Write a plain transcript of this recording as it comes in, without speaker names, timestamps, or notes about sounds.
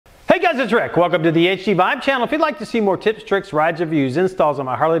Hey guys, it's Rick. Welcome to the HDVIBE channel. If you'd like to see more tips, tricks, rides, reviews, installs on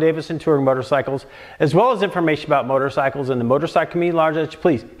my Harley Davidson touring motorcycles, as well as information about motorcycles and the motorcycle community large,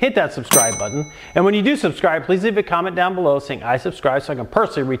 please hit that subscribe button. And when you do subscribe, please leave a comment down below saying I subscribe so I can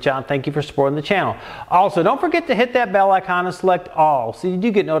personally reach out and thank you for supporting the channel. Also, don't forget to hit that bell icon and select all so you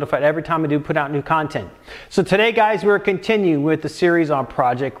do get notified every time I do put out new content. So today, guys, we're continuing with the series on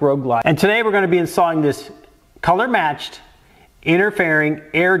Project Road Glide. And today we're going to be installing this color matched interfering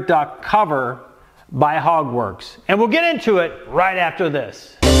air duct cover by Hogworkz. And we'll get into it right after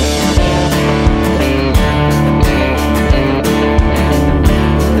this.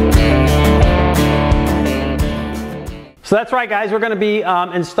 So that's right, guys, we're going to be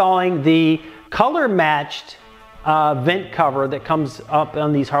installing the color matched vent cover that comes up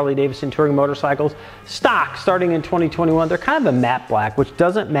on these Harley Davidson touring motorcycles. Stock starting in 2021. They're kind of a matte black, which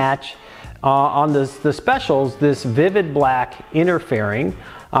doesn't match on the specials, this vivid black interfering. It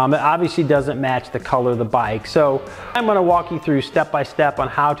obviously doesn't match the color of the bike. So I'm going to walk you through step by step on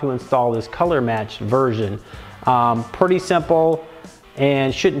how to install this color matched version. Pretty simple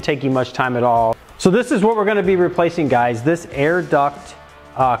and shouldn't take you much time at all. So this is what we're going to be replacing, guys. This air duct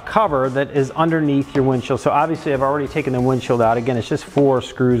cover that is underneath your windshield. So obviously I've already taken the windshield out. Again, it's just 4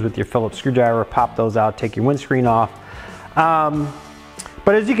 screws with your Phillips screwdriver. Pop those out, take your windscreen off.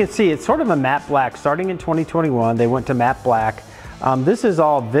 But as you can see, it's sort of a matte black. Starting in 2021, they went to matte black. This is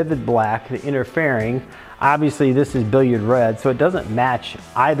all vivid black, the interfering. Obviously, this is Billiard Red, so it doesn't match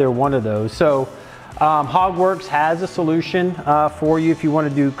either one of those. So Hogworkz has a solution for you if you want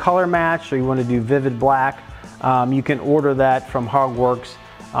to do color match or you want to do vivid black. You can order that from Hogworkz.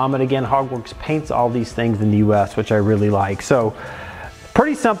 And again, Hogworkz paints all these things in the US, which I really like. So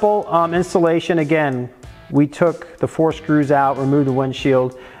pretty simple installation. Again, we took the 4 screws out, removed the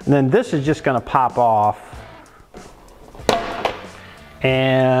windshield, and then this is just going to pop off.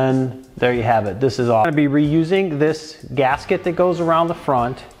 And there you have it. This is all. I'm going to be reusing this gasket that goes around the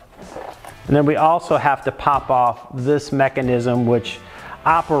front. And then we also have to pop off this mechanism which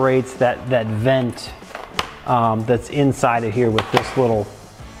operates that vent that's inside of here with this little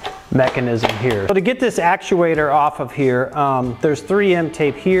mechanism here. So to get this actuator off of here, there's 3M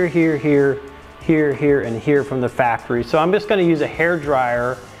tape here, here, here, and here from the factory. So I'm just going to use a hair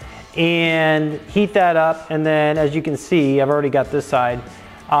dryer and heat that up, and then as you can see, I've already got this side,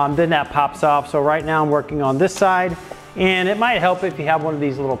 then that pops off. So right now I'm working on this side, and it might help if you have one of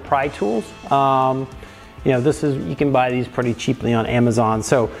these little pry tools. You know, you can buy these pretty cheaply on Amazon.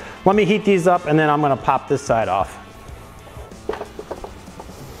 So let me heat these up and then I'm going to pop this side off.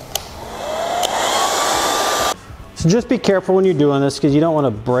 So just be careful when you're doing this because you don't want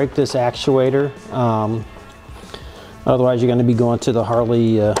to break this actuator. Otherwise you're going to be going to the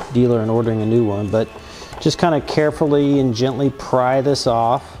Harley dealer and ordering a new one. But just kind of carefully and gently pry this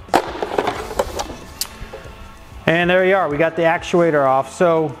off. And there you are, we got the actuator off.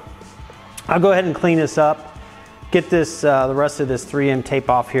 So I'll go ahead and clean this up, get this the rest of this 3M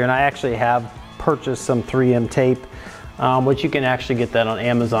tape off here. And I actually have purchased some 3M tape. Which you can actually get that on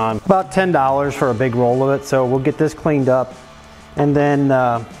Amazon. About $10 for a big roll of it. So we'll get this cleaned up. And then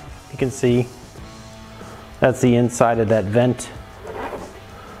you can see that's the inside of that vent.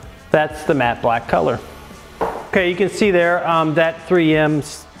 That's the matte black color. Okay, you can see there that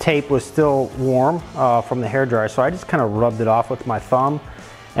 3M tape was still warm from the hairdryer. So I just kind of rubbed it off with my thumb.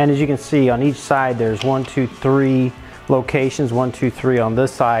 And as you can see on each side, there's 1, 2, 3 locations, 1, 2, 3 on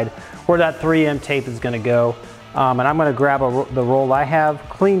this side where that 3M tape is going to go. And I'm going to grab the roll I have,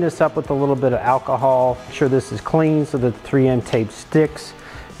 clean this up with a little bit of alcohol, make sure this is clean so that the 3M tape sticks.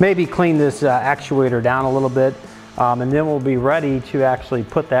 Maybe clean this actuator down a little bit, and then we'll be ready to actually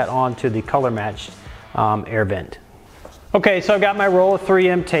put that onto the color matched air vent. Okay, so I've got my roll of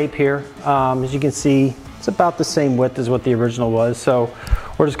 3M tape here. As you can see, it's about the same width as what the original was. So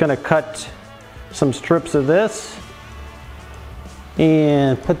we're just going to cut some strips of this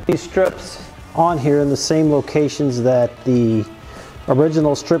and put these strips on here in the same locations that the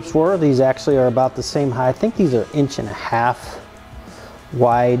original strips were. These actually are about the same height. I think these are 1.5 inch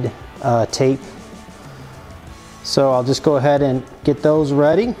wide tape. So I'll just go ahead and get those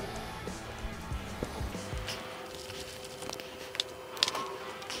ready.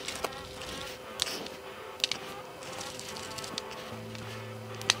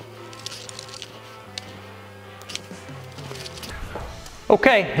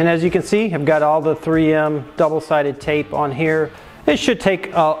 Okay, and as you can see, I've got all the 3M double-sided tape on here. It should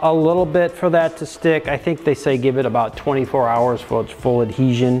take a little bit for that to stick. I think they say give it about 24 hours for its full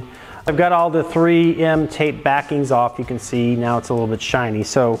adhesion. I've got all the 3M tape backings off. You can see now it's a little bit shiny.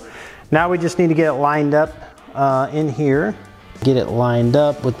 So now we just need to get it lined up in here. Get it lined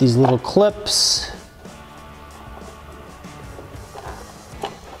up with these little clips.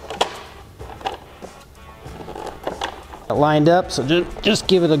 Lined up, so just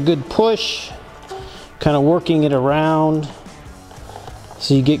give it a good push, kind of working it around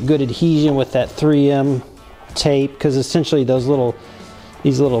so you get good adhesion with that 3M tape, because essentially these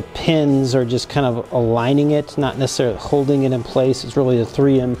little pins are just kind of aligning it, not necessarily holding it in place. It's really the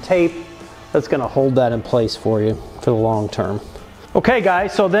 3M tape that's going to hold that in place for you for the long term. Okay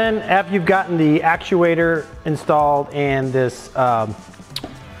guys, so then after you've gotten the actuator installed and this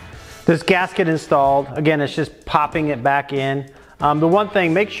gasket installed, again, it's just popping it back in. The one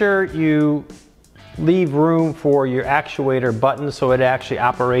thing, make sure you leave room for your actuator button so it actually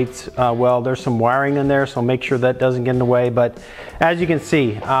operates well. There's some wiring in there, so make sure that doesn't get in the way. But as you can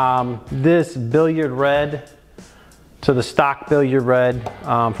see, this Billiard Red to the stock Billiard Red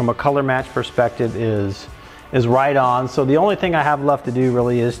from a color match perspective is right on. So the only thing I have left to do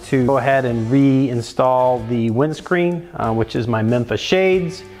really is to go ahead and reinstall the windscreen, which is my Memphis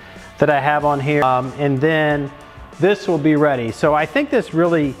shades that I have on here, and then this will be ready. So I think this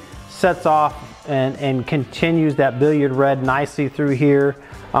really sets off and continues that Billiard Red nicely through here.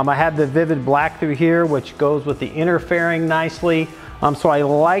 I have the vivid black through here, which goes with the inner fairing nicely. So I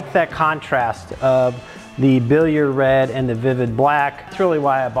like that contrast of the Billiard Red and the vivid black. That's really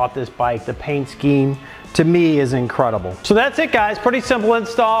why I bought this bike. The paint scheme to me is incredible. So that's it guys, pretty simple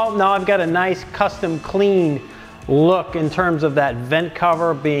install. Now I've got a nice custom clean look in terms of that vent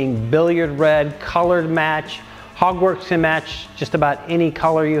cover being Billiard Red, colored match. Hogworkz can match just about any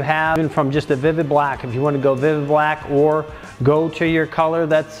color you have, even from just a vivid black. If you want to go vivid black or go to your color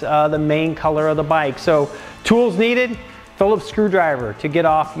that's the main color of the bike. So tools needed, Phillips screwdriver to get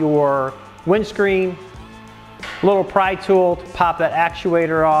off your windscreen, little pry tool to pop that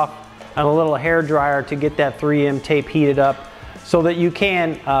actuator off, and a little hair dryer to get that 3M tape heated up so that you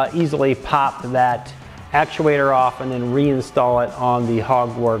can easily pop that actuator off and then reinstall it on the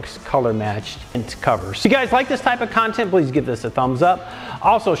Hogworkz color matched covers. If you guys like this type of content, please give this a thumbs up.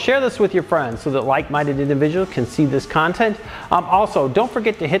 Also share this with your friends so that like-minded individuals can see this content. Also don't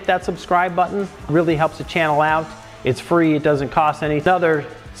forget to hit that subscribe button. It really helps the channel out. It's free, it doesn't cost anything. Another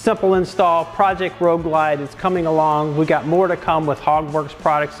simple install, Project Road Glide is coming along. We got more to come with Hogworkz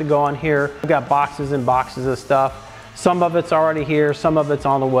products to go on here. We've got boxes and boxes of stuff. Some of it's already here, some of it's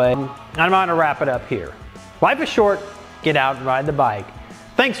on the way. I'm gonna wrap it up here. Life is short, get out and ride the bike.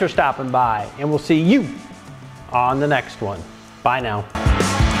 Thanks for stopping by, and we'll see you on the next one. Bye now.